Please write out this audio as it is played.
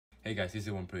Hey guys, this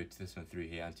is Pro 2003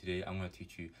 here, and today I'm going to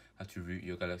teach you how to root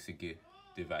your Galaxy Gear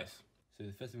device. So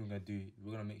the first thing we're going to do,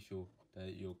 we're going to make sure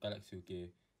that your Galaxy Gear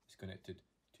is connected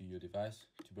to your device.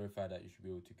 To verify that, you should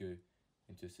be able to go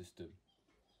into the system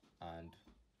and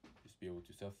just be able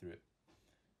to surf through it.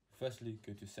 Firstly,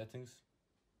 go to settings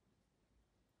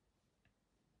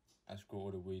and scroll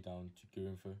all the way down to gear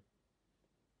info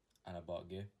and about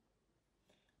gear.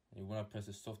 And you want to press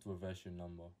the software version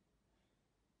number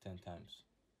 10 times.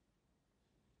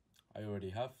 I already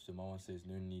have, so my one says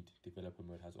no need, developer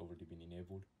mode has already been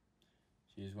enabled.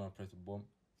 So you just want to press the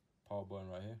power button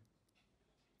right here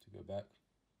to go back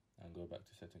and go back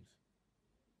to settings.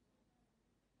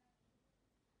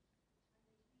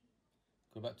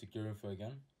 Go back to gear info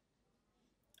again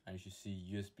and you should see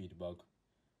USB debug,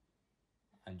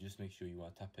 and just make sure you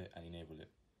want to tap it and enable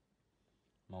it.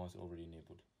 My one's already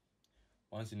enabled.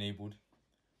 Once enabled,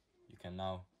 you can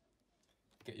now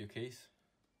get your case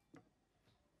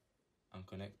and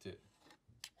connect it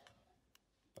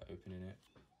by opening it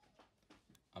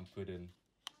and putting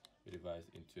your device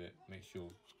into it. Make sure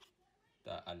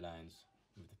that aligns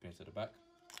with the pins at the back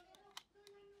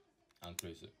and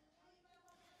close it.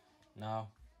 Now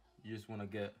you just want to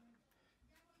get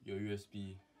your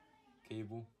USB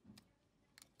cable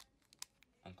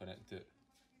and connect it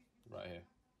right here,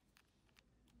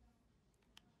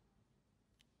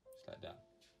 just like that,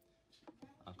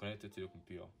 and connect it to your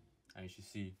computer, and you should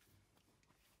see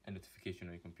a notification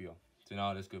on your computer. So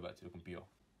now let's go back to the computer.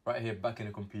 Right here, back in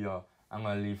the computer, I'm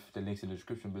going to leave the links in the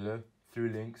description below. 3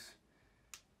 links.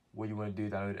 What you want to do,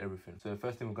 download everything. So the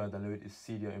first thing we're going to download is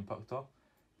CD or Impactor. So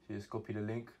you just copy the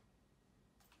link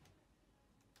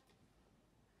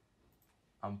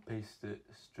and paste it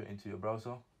straight into your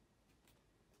browser,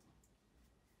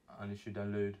 and it should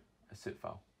download a zip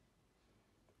file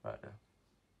right there.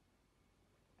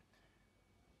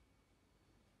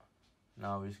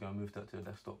 Now we're just going to move that to the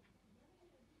desktop.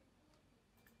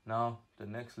 Now the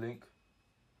next link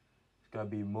is going to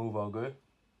be Mobile Go.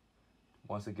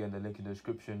 Once again, the link in the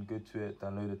description. Go to it,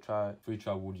 download it, free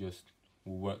trial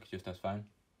will work just as fine.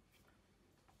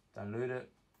 Download it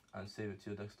and save it to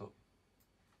your desktop.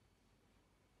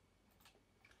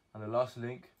 And the last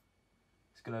link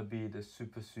is going to be the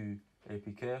SuperSU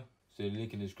APK. So the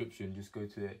link in the description, just go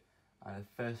to it, and the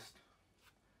first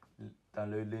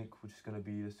download link, which is going to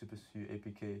be the SuperSU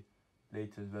APK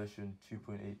latest version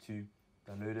 2.82.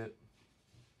 Download it,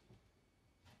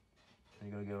 and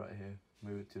you're going to get right here,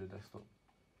 move it to the desktop.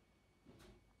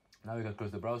 Now we can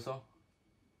close the browser,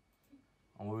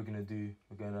 and what we're going to do,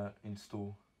 we're going to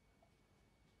install,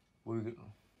 we're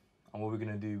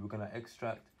going to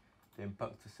extract the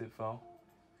Impactor zip file,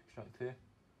 extract here.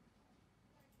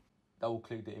 Double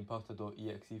click the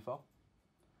Impactor.exe file,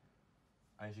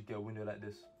 and you should get a window like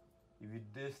this. If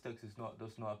this text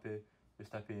does not appear,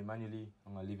 just type it in manually.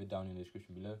 I'm going to leave it down in the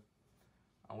description below.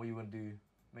 And what you want to do,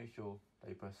 make sure that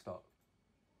you press start.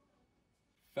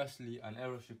 Firstly, an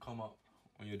error should come up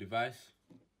on your device.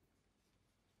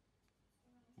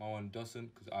 My one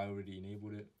doesn't because I already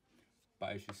enabled it,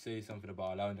 but it should say something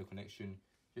about allowing the connection.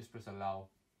 Just press allow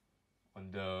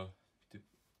on the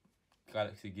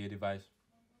Galaxy Gear device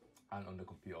and on the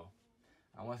computer.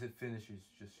 And once it finishes,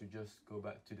 you should just go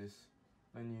back to this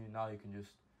menu. Now you can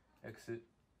just exit.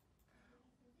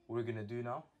 What we're gonna do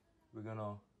now, we're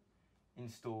gonna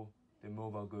install the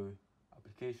Mobile Go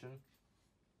application.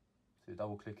 So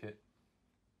double click it,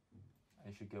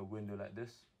 and you should get a window like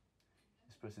this.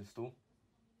 Just press install.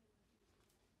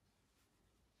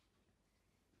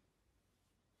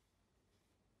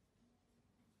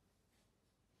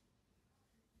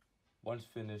 Once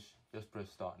finished, just press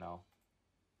start now.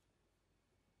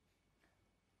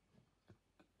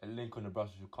 A link on the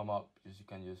browser should come up, you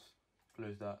can just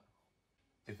close that.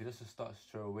 If it doesn't start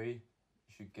straight away,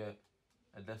 you should get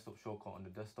a desktop shortcut on the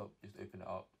desktop, just open it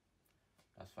up,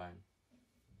 that's fine.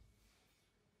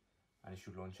 And it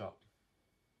should launch up.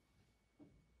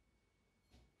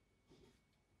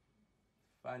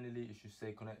 Finally, it should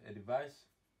say connect a device.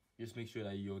 Just make sure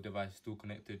that your device is still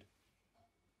connected.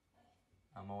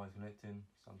 I'm always connecting,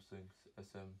 Samsung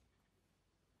SM.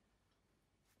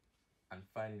 And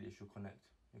finally, it should connect.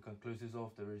 You can close this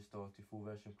off, the register to full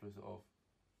version, close it off.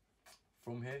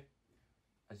 From here,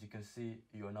 as you can see,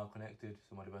 you are now connected,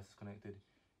 so my device is connected.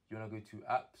 You want to go to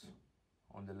apps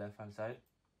on the left hand side,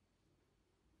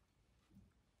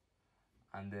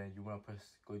 and then you want to press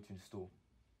go to install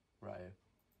right here.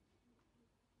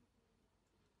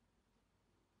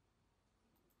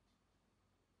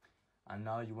 And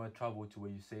now you want to travel to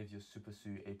where you saved your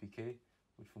SuperSU APK,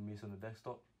 which for me is on the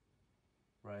desktop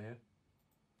right here,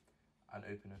 and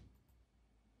open it.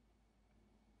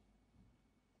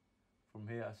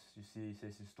 From here, as you see, it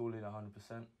says installing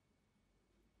 100%.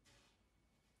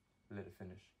 Let it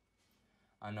finish.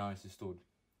 And now it's installed.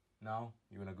 Now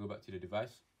you're gonna go back to the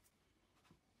device.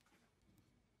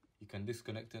 You can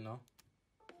disconnect it now.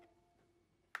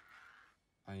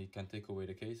 And you can take away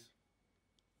the case.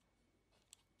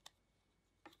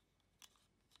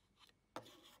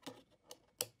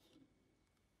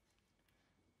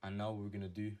 And now what we're gonna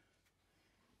do,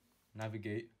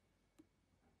 navigate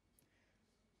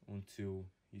until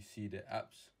you see the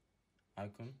apps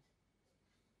icon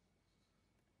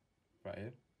right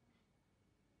here,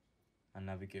 and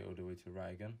navigate all the way to the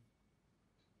right again,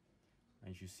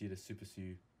 and you see the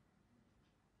SuperSU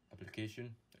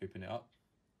application. Open it up,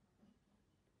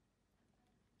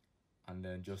 and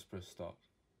then just press start.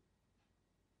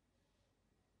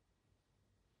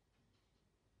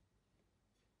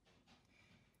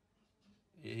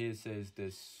 Here it says the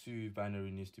SU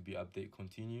binary needs to be update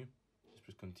continue. Just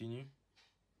press continue.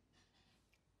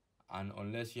 And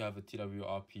unless you have a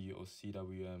TWRP or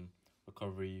CWM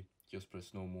recovery, just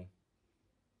press normal.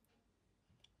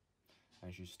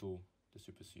 And you install the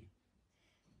SuperSU.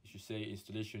 You should say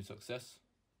installation success.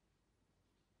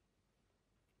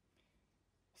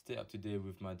 Stay up to date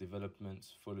with my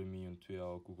developments. Follow me on Twitter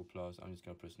or Google+. I'm just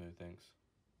gonna press no thanks.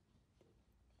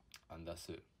 And that's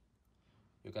it.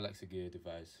 Your Galaxy Gear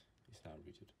device is now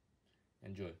rooted.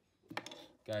 Enjoy.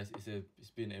 Guys, it's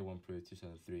been A1 Pro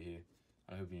 2003 here.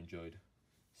 I hope you enjoyed.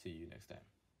 See you next time.